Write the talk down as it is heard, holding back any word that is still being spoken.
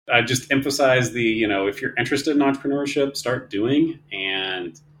I just emphasize if you're interested in entrepreneurship, start doing.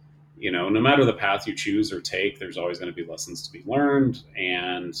 And, no matter the path you choose or take, there's always going to be lessons to be learned.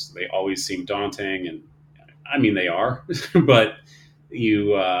 And they always seem daunting. And I mean, they are, but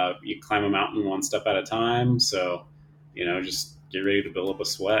you climb a mountain one step at a time. So, just get ready to build up a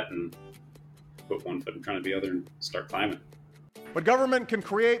sweat and put one foot in front of the other and start climbing. But government can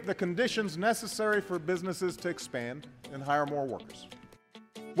create the conditions necessary for businesses to expand and hire more workers.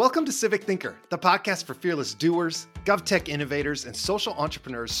 Welcome to Civic Thinker, the podcast for fearless doers, govtech innovators, and social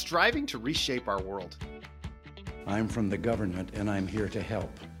entrepreneurs striving to reshape our world. I'm from the government, and I'm here to help.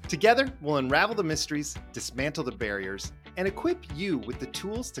 Together, we'll unravel the mysteries, dismantle the barriers, and equip you with the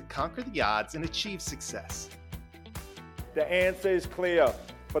tools to conquer the odds and achieve success. The answer is clear.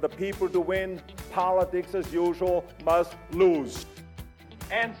 For the people to win, politics as usual must lose.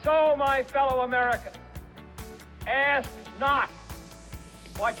 And so, my fellow Americans, ask not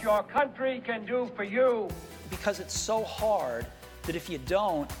what your country can do for you. Because it's so hard that if you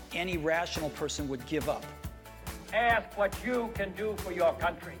don't, any rational person would give up. Ask what you can do for your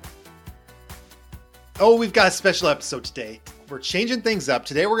country. Oh, we've got a special episode today. We're changing things up.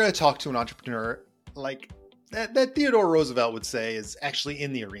 Today we're going to talk to an entrepreneur like that Theodore Roosevelt would say is actually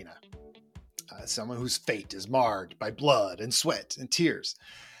in the arena. Someone whose fate is marred by blood and sweat and tears.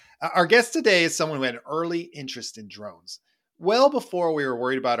 Our guest today is someone who had an early interest in drones. Well before we were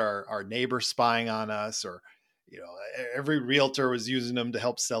worried about our neighbors spying on us, or every realtor was using them to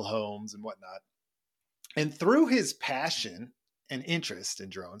help sell homes and whatnot. And through his passion and interest in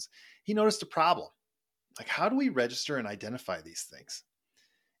drones, he noticed a problem. Like, how do we register and identify these things?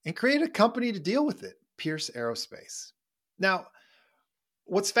 And create a company to deal with it, Pierce Aerospace. Now,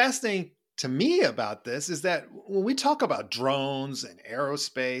 what's fascinating to me about this is that when we talk about drones and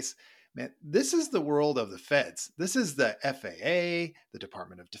aerospace, man, this is the world of the feds. This is the FAA, the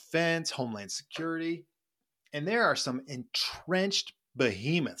Department of Defense, Homeland Security, and there are some entrenched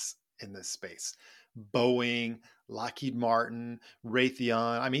behemoths in this space. Boeing, Lockheed Martin,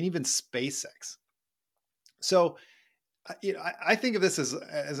 Raytheon, I mean, even SpaceX. So, I think of this as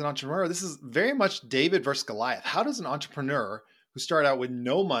an entrepreneur. This is very much David versus Goliath. How does an entrepreneur who started out with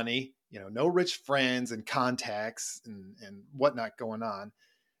no money, no rich friends and contacts and whatnot going on,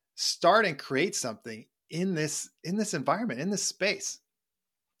 start and create something in this environment, in this space?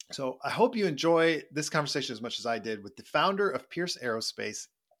 So I hope you enjoy this conversation as much as I did with the founder of Pierce Aerospace,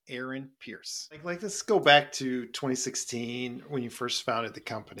 Aaron Pierce. Like let's go back to 2016 when you first founded the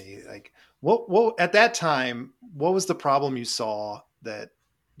company. Like what at that time, what was the problem you saw that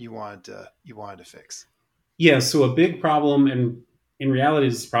you wanted to fix? Yeah, so a big problem, and in reality,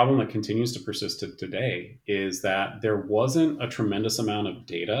 this problem that continues to persist to today, is that there wasn't a tremendous amount of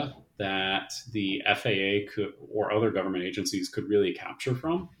data that the FAA could or other government agencies could really capture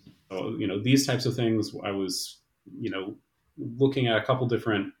from. So, these types of things, I was, looking at a couple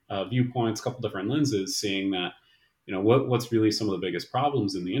different viewpoints, a couple different lenses, seeing that, what's really some of the biggest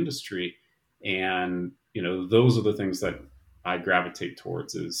problems in the industry. And, those are the things that I gravitate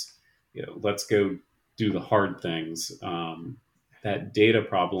towards is, let's go do the hard things. That data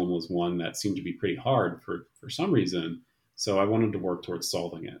problem was one that seemed to be pretty hard for some reason. So I wanted to work towards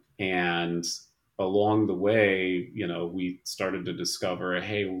solving it. And along the way, we started to discover,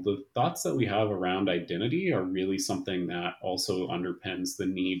 hey, well, the thoughts that we have around identity are really something that also underpins the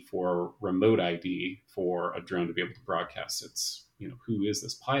need for remote ID for a drone to be able to broadcast its, who is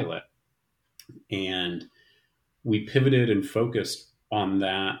this pilot? And we pivoted and focused on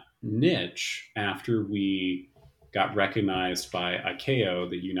that niche after we got recognized by ICAO,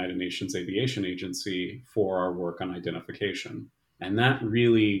 the United Nations Aviation Agency, for our work on identification. And that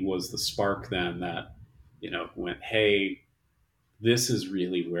really was the spark then that, went, hey, this is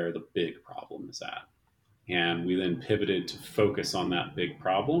really where the big problem is at. And we then pivoted to focus on that big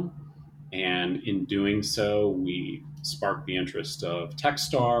problem. And in doing so, we sparked the interest of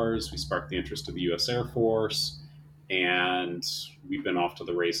Techstars, we sparked the interest of the U.S. Air Force, and we've been off to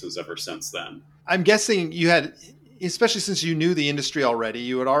the races ever since then. I'm guessing you had, especially since you knew the industry already,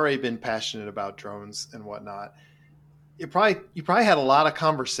 you had already been passionate about drones and whatnot. You probably had a lot of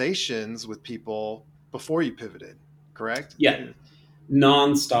conversations with people before you pivoted, correct? Yeah.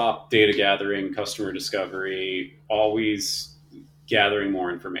 Nonstop data gathering, customer discovery, always gathering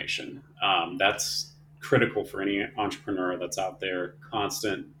more information. That's critical for any entrepreneur that's out there,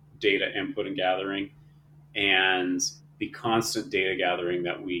 constant data input and gathering. And the constant data gathering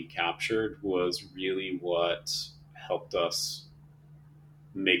that we captured was really what helped us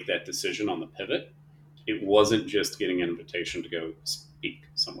make that decision on the pivot. It wasn't just getting an invitation to go speak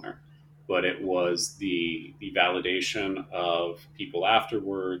somewhere. but it was the validation of people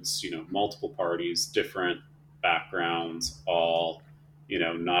afterwards, multiple parties, different backgrounds, all,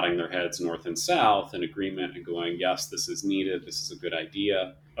 nodding their heads north and south in agreement and going, yes, this is needed. This is a good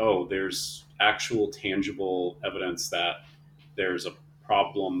idea. Oh, there's actual tangible evidence that there's a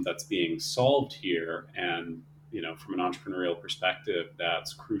problem that's being solved here. And, from an entrepreneurial perspective,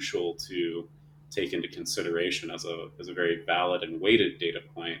 that's crucial to take into consideration as a very valid and weighted data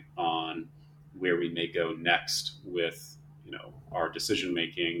point on where we may go next with, our decision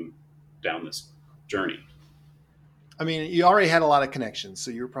making down this journey. I mean, you already had a lot of connections, so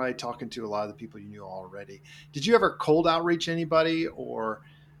you were probably talking to a lot of the people you knew already. Did you ever cold outreach anybody or,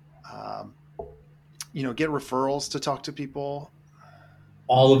 get referrals to talk to people?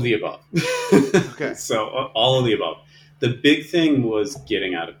 All of the above. Okay. So all of the above. The big thing was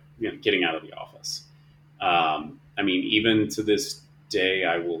getting out of the office. Even to this day,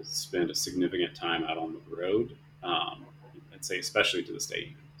 I will spend a significant time out on the road. I'd say, especially to this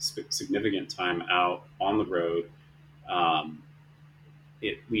day, significant time out on the road.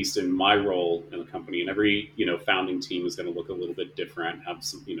 At least in my role in the company, and every founding team is going to look a little bit different, have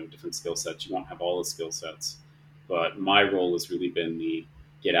some different skill sets. You won't have all the skill sets, but my role has really been the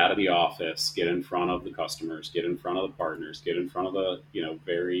get out of the office, get in front of the customers, get in front of the partners, get in front of the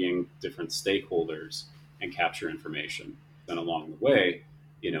varying different stakeholders, and capture information. And along the way,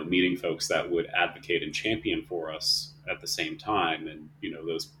 meeting folks that would advocate and champion for us at the same time. And,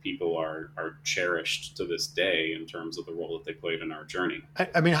 those people are cherished to this day in terms of the role that they played in our journey.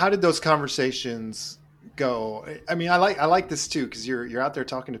 How did those conversations go? I like this too, because you're out there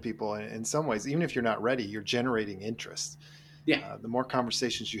talking to people, and in some ways, even if you're not ready, you're generating interest. Yeah. The more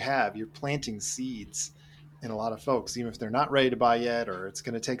conversations you have, you're planting seeds in a lot of folks, even if they're not ready to buy yet, or it's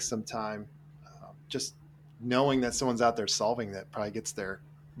going to take some time. Just knowing that someone's out there solving that probably gets their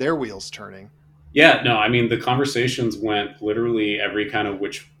wheels turning. Yeah, no, the conversations went literally every kind of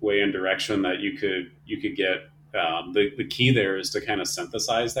which way and direction that you could get. The key there is to kind of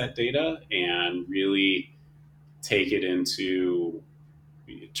synthesize that data and really turn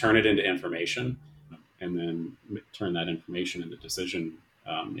it into information, and then turn that information into decision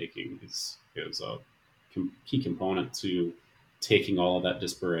making is a key component to taking all of that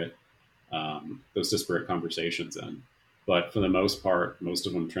those disparate conversations in. But for the most part, most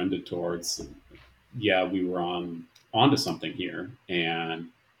of them trended towards, we were onto something here, and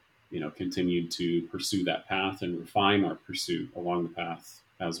continued to pursue that path and refine our pursuit along the path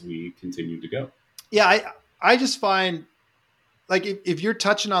as we continued to go. Yeah, I just find, like, if you're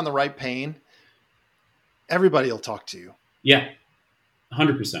touching on the right pain, everybody will talk to you. Yeah,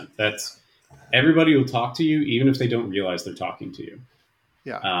 100%. That's everybody will talk to you, even if they don't realize they're talking to you.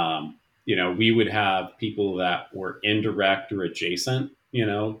 Yeah. We would have people that were indirect or adjacent,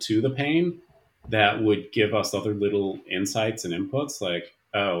 to the pain, that would give us other little insights and inputs like,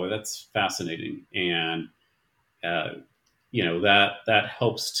 oh, that's fascinating. And, that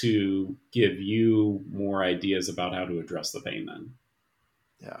helps to give you more ideas about how to address the pain then.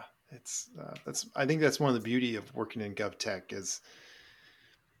 Yeah. I think that's one of the beauty of working in GovTech is,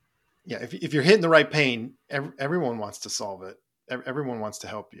 if you're hitting the right pain, everyone wants to solve it. Everyone wants to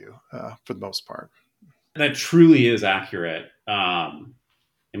help you for the most part. That truly is accurate.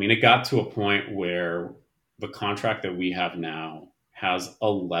 It got to a point where the contract that we have now has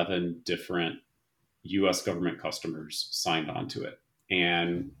 11 different U.S. government customers signed onto it.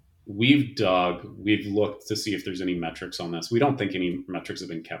 And we've looked to see if there's any metrics on this. We don't think any metrics have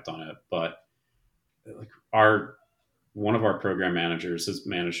been kept on it, but one of our program managers has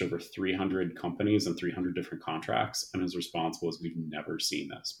managed over 300 companies and 300 different contracts. And his response was, we've never seen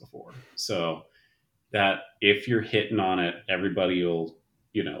this before. So that if you're hitting on it, everybody will,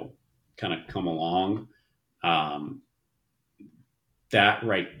 kind of come along. That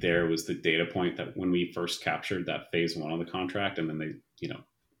right there was the data point that when we first captured that phase 1 of the contract, and then they,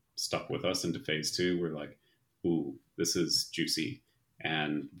 stuck with us into phase 2, we're like, ooh, this is juicy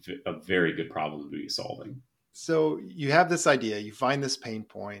and a very good problem to be solving. So you have this idea, you find this pain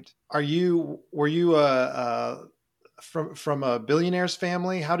point. Were you from a billionaire's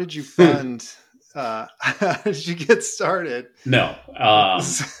family? How did you fund? How did you get started? No,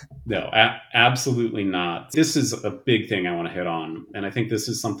 absolutely not. This is a big thing I want to hit on. And I think this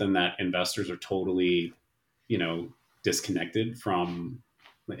is something that investors are totally, disconnected from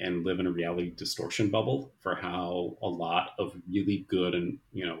and live in a reality distortion bubble for how a lot of really good and,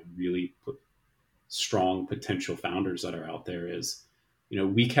 really strong potential founders that are out there is,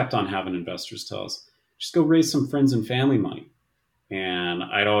 we kept on having investors tell us, just go raise some friends and family money. And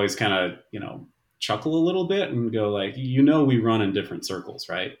I'd always kind of, chuckle a little bit and go like, we run in different circles,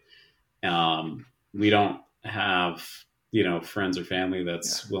 right? We don't have, friends or family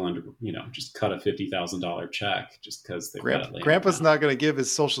that's willing to, just cut a $50,000 check just because they've got it later. Grandpa's not going to give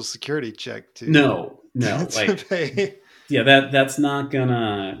his Social Security check to. No, to pay. that's not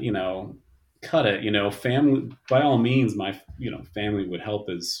gonna, cut it. Family, by all means, my, family would help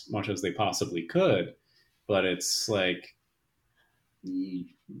as much as they possibly could, but it's like a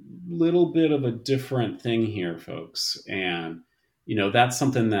little bit of a different thing here, folks. And, that's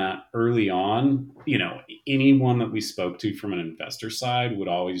something that early on, anyone that we spoke to from an investor side would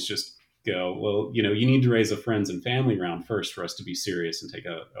always just go, well, you need to raise a friends and family round first for us to be serious and take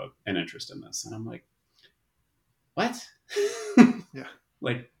an interest in this. And I'm like, what? Yeah.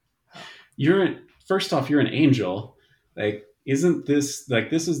 Like, first off, you're an angel. Like, isn't this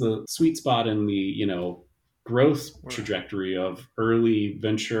this is the sweet spot in the, growth trajectory of early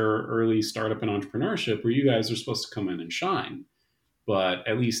venture, early startup and entrepreneurship where you guys are supposed to come in and shine. But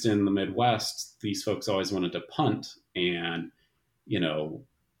at least in the Midwest, these folks always wanted to punt and,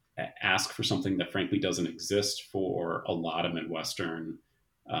 ask for something that frankly doesn't exist for a lot of Midwestern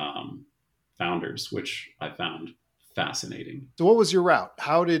founders, which I found fascinating. So what was your route?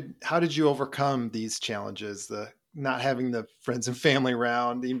 How did you overcome these challenges? The not having the friends and family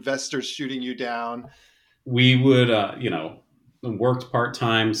round, the investors shooting you down. We would, worked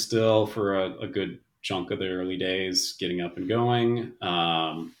part-time still for a good chunk of the early days, getting up and going.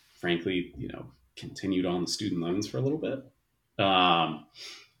 Frankly, continued on the student loans for a little bit.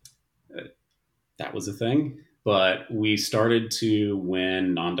 That was a thing, but we started to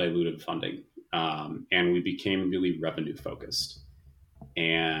win non-dilutive funding, and we became really revenue focused.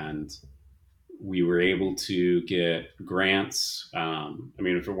 And we were able to get grants.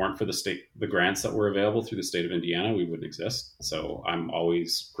 If it weren't for the grants that were available through the state of Indiana, we wouldn't exist. So I'm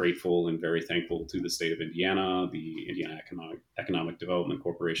always grateful and very thankful to the state of Indiana, the Indiana Economic Development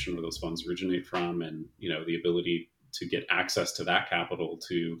Corporation, where those funds originate from, and the ability to get access to that capital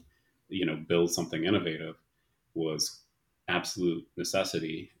to build something innovative was absolute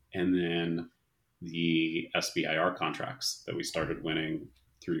necessity. And then the SBIR contracts that we started winning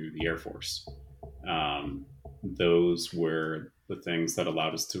through the Air Force. Those were the things that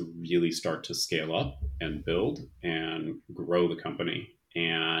allowed us to really start to scale up and build and grow the company.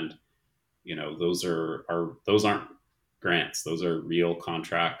 And, those aren't grants. Those are real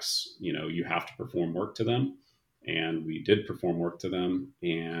contracts. You have to perform work to them. And we did perform work to them.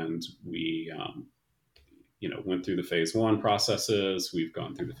 And we, went through the phase 1 processes. We've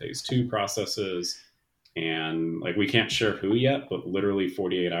gone through the phase 2 processes. And we can't share who yet, but literally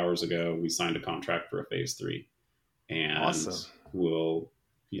 48 hours ago, we signed a contract for a phase 3, and awesome. We'll,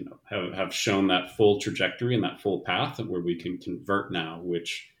 have shown that full trajectory and that full path where we can convert now,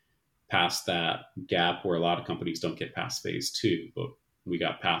 which past that gap where a lot of companies don't get past phase 2, but we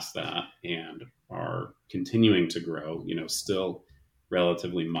got past that and are continuing to grow, still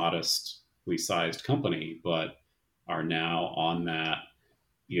relatively modestly sized company, but are now on that,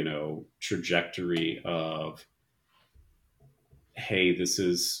 trajectory of, hey, this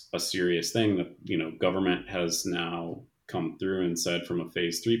is a serious thing that, government has now come through and said from a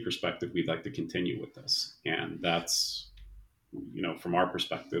phase 3 perspective, we'd like to continue with this. And that's, from our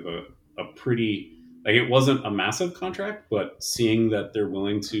perspective, a pretty, it wasn't a massive contract, but seeing that they're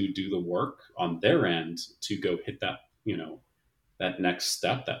willing to do the work on their end to go hit that, that next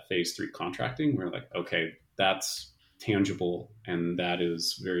step, that phase 3 contracting, we're like, okay, that's tangible, and that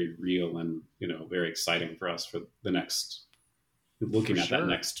is very real and very exciting for us for the next that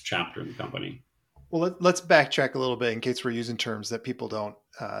next chapter in the company. Well, let's backtrack a little bit in case we're using terms that people don't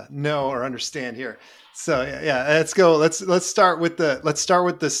know or understand here. So let's go. Let's start with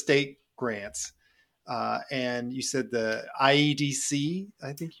the state grants. And you said the IEDC,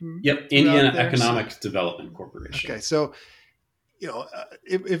 I think you. Yep, Indiana Economic Development Corporation. Okay, so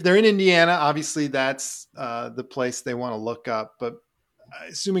if they're in Indiana, obviously that's the place they want to look up. But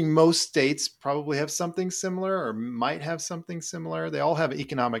assuming most states probably have something similar or might have something similar, they all have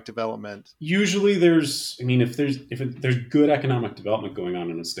economic development. Usually there's good economic development going on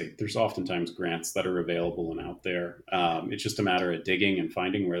in a state, there's oftentimes grants that are available and out there. It's just a matter of digging and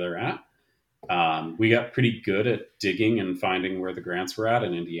finding where they're at. We got pretty good at digging and finding where the grants were at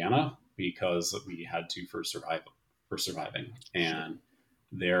in Indiana because we had to for surviving. And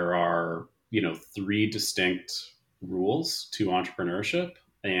there are, 3 distinct rules to entrepreneurship.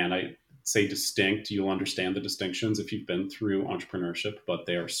 And I say distinct, you'll understand the distinctions if you've been through entrepreneurship, but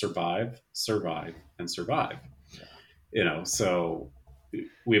they are survive, and survive. So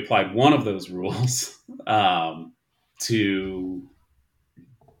we applied one of those rules to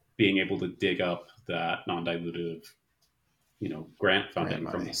being able to dig up that non-dilutive, grant funding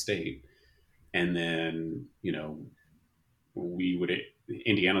from the state. And then,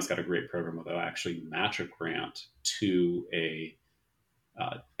 Indiana's got a great program where they'll actually match a grant to a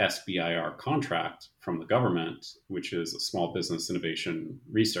SBIR contract from the government, which is a small business innovation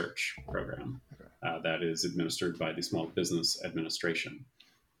research program that is administered by the Small Business Administration.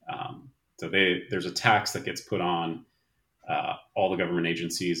 So there's a tax that gets put on all the government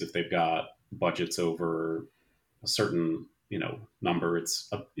agencies if they've got budgets over a certain number. It's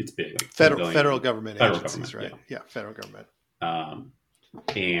big, like federal government agencies, right? Yeah, federal government.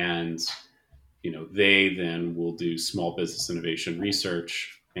 And they then will do small business innovation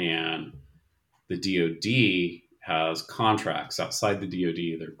research, and the DoD has contracts outside the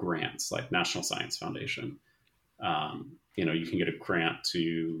DoD. They're grants, like National Science Foundation. You can get a grant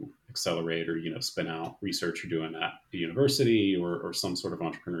to accelerate or spin out research you're doing at the university or some sort of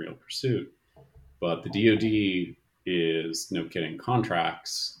entrepreneurial pursuit. But the DoD is, no kidding,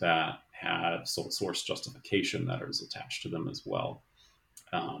 contracts that have sole source justification that is attached to them as well.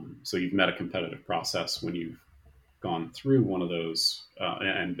 So you've met a competitive process when you've gone through one of those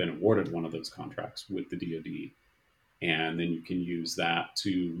and been awarded one of those contracts with the DoD. And then you can use that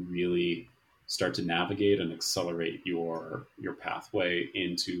to really start to navigate and accelerate your pathway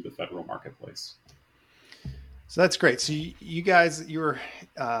into the federal marketplace. So that's great. So you guys, you were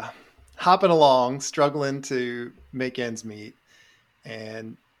hopping along, struggling to make ends meet,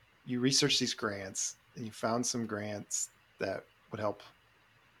 and you researched these grants, and you found some grants that would help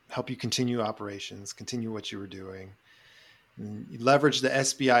you continue operations, continue what you were doing. And you leveraged the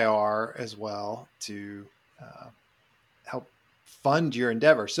SBIR as well to help fund your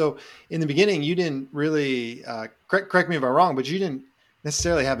endeavor. So in the beginning, you didn't really, correct me if I'm wrong, but you didn't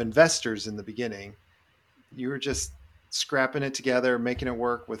necessarily have investors in the beginning. You were just scrapping it together, making it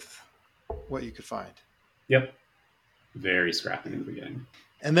work with what you could find. Yep. Very scrappy in the beginning.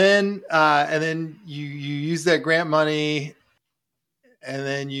 And then you use that grant money, and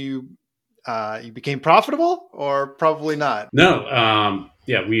then you became profitable, or probably not? No.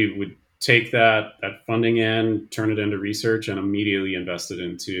 We would take that funding in, turn it into research, and immediately invest it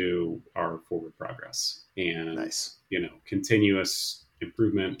into our forward progress. And, nice. Continuous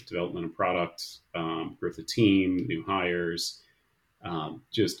improvement, development of product, growth of team, new hires,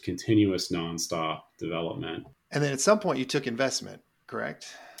 just continuous nonstop development. And then at some point you took investment,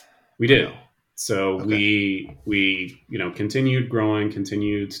 correct? We did. So okay. we continued growing,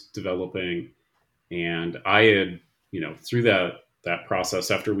 continued developing. And I had, through that process,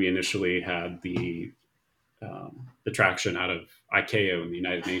 after we initially had the traction out of ICAO and the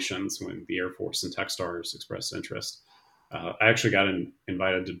United Nations, when the Air Force and Techstars expressed interest, I actually got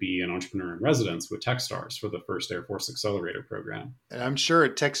invited to be an entrepreneur in residence with Techstars for the first Air Force Accelerator program. And I'm sure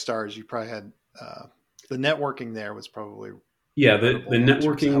at Techstars you probably had the networking there was probably the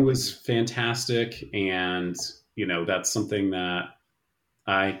networking was fantastic, and that's something that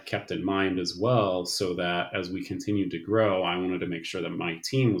I kept in mind as well, so that as we continued to grow, I wanted to make sure that my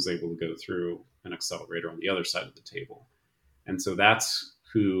team was able to go through an accelerator on the other side of the table. And so that's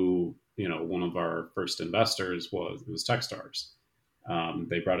who, one of our first investors was Techstars.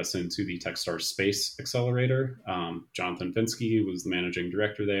 They brought us into the Techstars Space Accelerator. Jonathan Finsky was the managing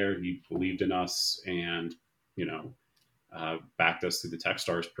director there. He believed in us and, backed us through the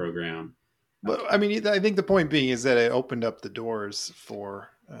Techstars program. But I mean, I think the point being is that it opened up the doors for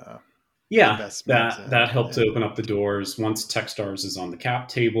investment. That helped to open up the doors. Once Techstars is on the cap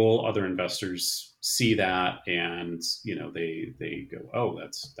table, other investors see that, and they go, "Oh,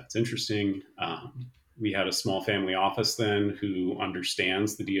 that's interesting." We had a small family office then who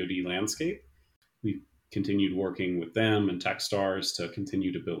understands the DoD landscape. We continued working with them and Techstars to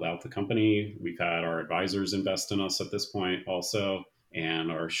continue to build out the company. We've had our advisors invest in us at this point also, and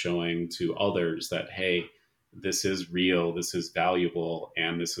are showing to others that, hey, this is real, this is valuable,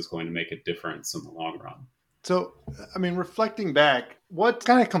 and this is going to make a difference in the long run. So, I mean, reflecting back, what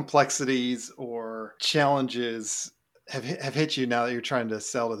kind of complexities or challenges have hit you now that you're trying to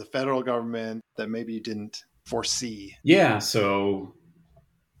sell to the federal government that maybe you didn't foresee? Yeah, so,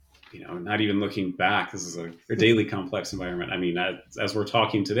 not even looking back, this is a daily complex environment. I mean, as we're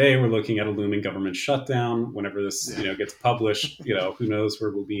talking today, we're looking at a looming government shutdown. Whenever this, gets published, who knows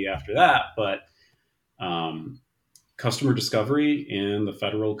where we'll be after that. But customer discovery in the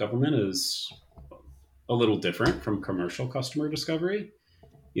federal government is a little different from commercial customer discovery.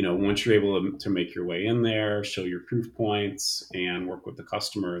 Once you're able to make your way in there, show your proof points, and work with the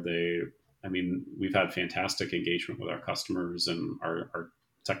customer, we've had fantastic engagement with our customers and our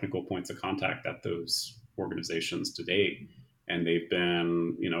technical points of contact at those organizations to date. And they've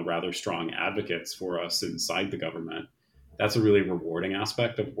been, rather strong advocates for us inside the government. that's a really rewarding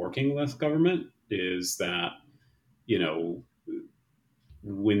aspect of working with government, is that, you know,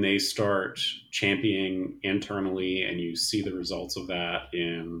 when they start championing internally and you see the results of that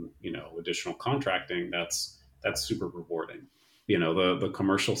in, you know, additional contracting, that's super rewarding. You know, the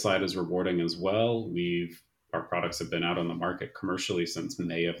commercial side is rewarding as well. Our products have been out on the market commercially since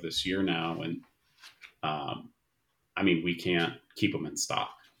May of this year now. And I mean, we can't keep them in stock,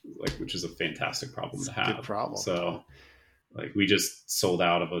 like, which is a fantastic problem to have. Good problem. So like, we just sold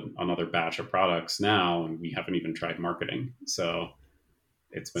out of another batch of products now, and we haven't even tried marketing. So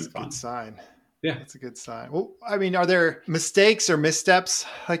it's been fun. Good sign. Yeah. That's a good sign. Well, I mean, are there mistakes or missteps?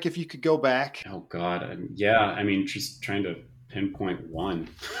 Like, if you could go back? Oh God. Yeah. I mean, just trying to pinpoint one.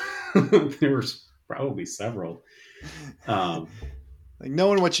 There were probably several. Like,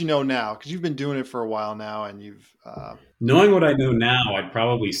 knowing what you know now, because you've been doing it for a while now, and you've knowing what I know now, I'd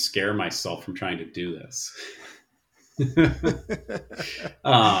probably scare myself from trying to do this.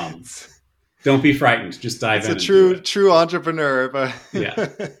 Don't be frightened. Just dive in. It's a true entrepreneur. But yeah,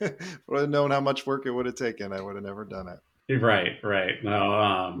 would have known how much work it would have taken, I would have never done it. Right.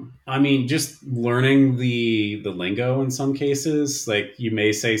 No, I mean, just learning the lingo in some cases. Like, you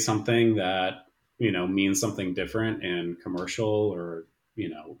may say something that, you know, means something different in commercial or, you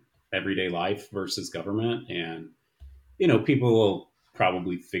know, everyday life versus government, and, you know, people will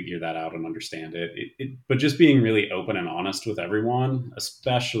probably figure that out and understand it. But just being really open and honest with everyone,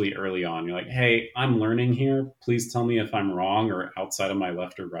 especially early on, you're like, hey, I'm learning here. Please tell me if I'm wrong or outside of my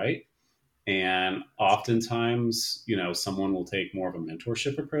left or right. And oftentimes, you know, someone will take more of a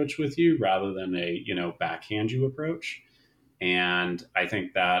mentorship approach with you rather than a, you know, backhand you approach. And I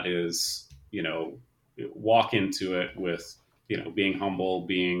think that is, you know, walk into it with, you know, being humble,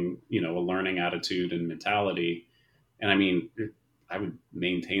 being, you know, a learning attitude and mentality. And I mean, I would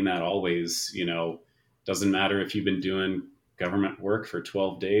maintain that always. You know, doesn't matter if you've been doing government work for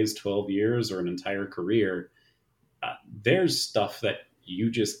 12 days, 12 years, or an entire career. There's stuff that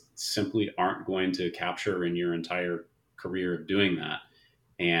you just simply aren't going to capture in your entire career of doing that.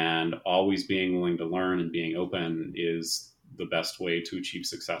 And always being willing to learn and being open is the best way to achieve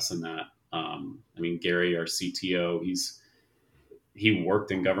success in that. I mean, Gary, our CTO, he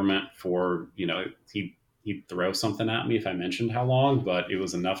worked in government for, you know, he'd throw something at me if I mentioned how long, but it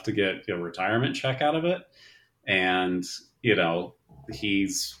was enough to get a retirement check out of it. And, you know,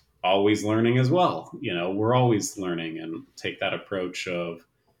 he's always learning as well. You know, we're always learning, and take that approach of,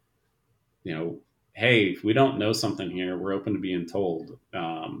 you know, hey, if we don't know something here, we're open to being told,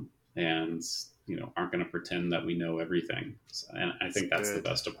 and, you know, aren't going to pretend that we know everything. And I think that's the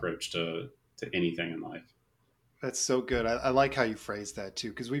best approach to anything in life. That's so good. I like how you phrase that too,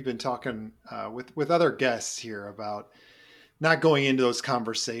 because we've been talking with other guests here about not going into those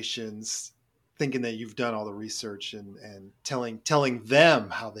conversations thinking that you've done all the research and telling them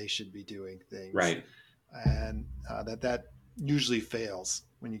how they should be doing things. Right. And that usually fails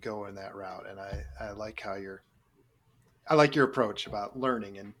when you go in that route. And I like your approach about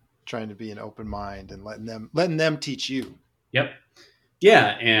learning and trying to be an open mind and letting them teach you. Yep.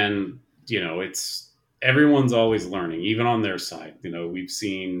 Yeah. And, you know, everyone's always learning, even on their side. You know, we've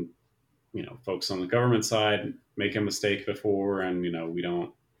seen, you know, folks on the government side make a mistake before, and, you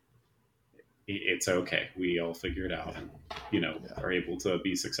know, it's okay. We all figure it out, and, you know, are able to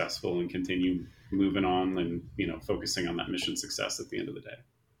be successful and continue moving on and, you know, focusing on that mission success at the end of the day.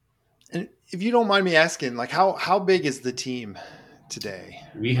 And if you don't mind me asking, like, how big is the team today?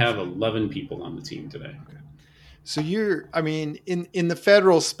 We have 11 people on the team today. Okay. So in the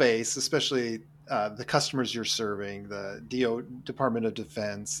federal space, especially the customers you're serving, the Department of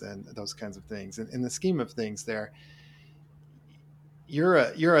Defense and those kinds of things, and in the scheme of things there, you're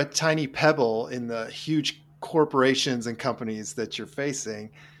a tiny pebble in the huge corporations and companies that you're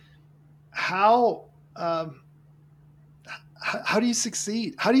facing. How do you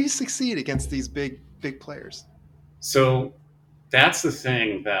succeed? How do you succeed against these big players? So that's the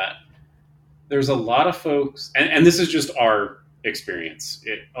thing, that there's a lot of folks, and this is just our experience.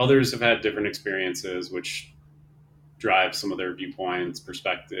 Others have had different experiences, which drive some of their viewpoints,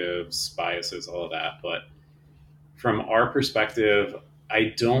 perspectives, biases, all of that. But from our perspective,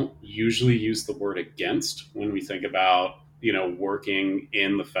 I don't usually use the word against when we think about, you know, working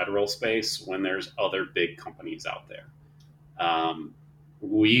in the federal space when there's other big companies out there.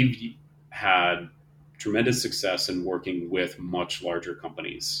 We've had tremendous success in working with much larger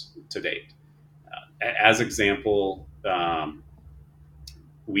companies to date. As example,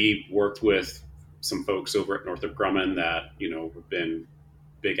 we worked with some folks over at Northrop Grumman that, you know, have been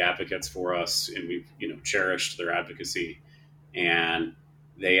big advocates for us, and we've, you know, cherished their advocacy. And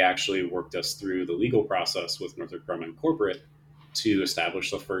they actually worked us through the legal process with Northrop Grumman Corporate to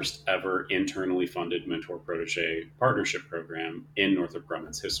establish the first ever internally funded mentor-protege partnership program in Northrop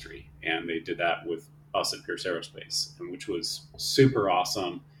Grumman's history. And they did that with us at Pierce Aerospace, and which was super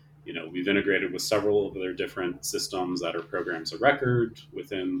awesome. We've integrated with several of their different systems that are programs of record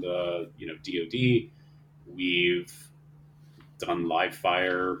within the, DoD. We've done live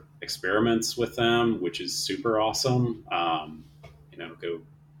fire experiments with them, which is super awesome. Go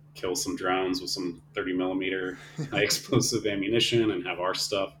kill some drones with some 30 millimeter high explosive ammunition and have our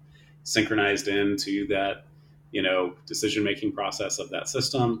stuff synchronized into that, decision-making process of that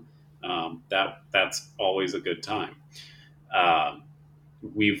system. That's always a good time.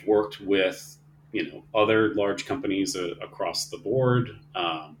 We've worked with, other large companies across the board.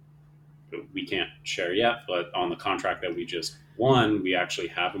 We can't share yet, but on the contract that we just won, we actually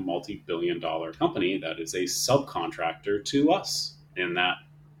have a multi-billion-dollar company that is a subcontractor to us in that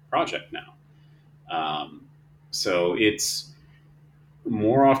project now. So it's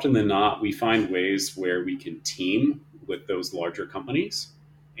more often than not, we find ways where we can team with those larger companies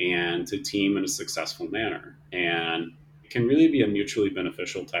and to team in a successful manner. And it can really be a mutually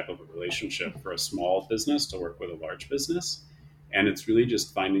beneficial type of a relationship for a small business to work with a large business. And it's really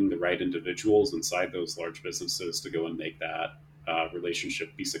just finding the right individuals inside those large businesses to go and make that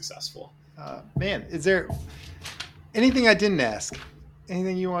relationship be successful. Man, is there anything I didn't ask?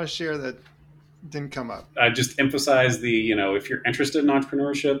 Anything you want to share that didn't come up? I just emphasize if you're interested in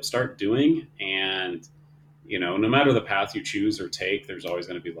entrepreneurship, start doing. And, no matter the path you choose or take, there's always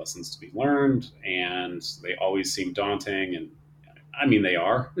going to be lessons to be learned. And they always seem daunting. And I mean, they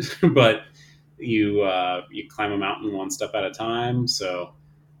are, but you climb a mountain one step at a time. So,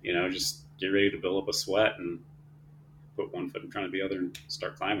 just get ready to build up a sweat and put one foot in front of the other and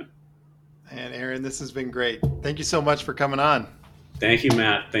start climbing. And Aaron, this has been great. Thank you so much for coming on. Thank you,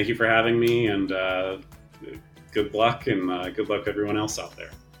 Matt. Thank you for having me, and good luck, and good luck to everyone else out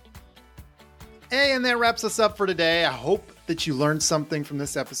there. Hey, and that wraps us up for today. I hope that you learned something from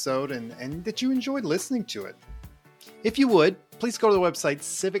this episode and that you enjoyed listening to it. If you would, please go to the website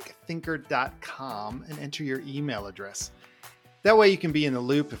civicthinker.com and enter your email address. That way you can be in the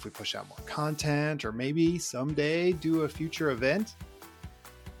loop if we push out more content or maybe someday do a future event.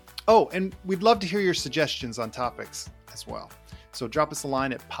 Oh, and we'd love to hear your suggestions on topics as well. So drop us a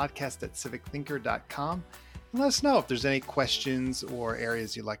line at podcast@civicthinker.com and let us know if there's any questions or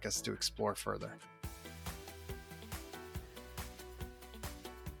areas you'd like us to explore further.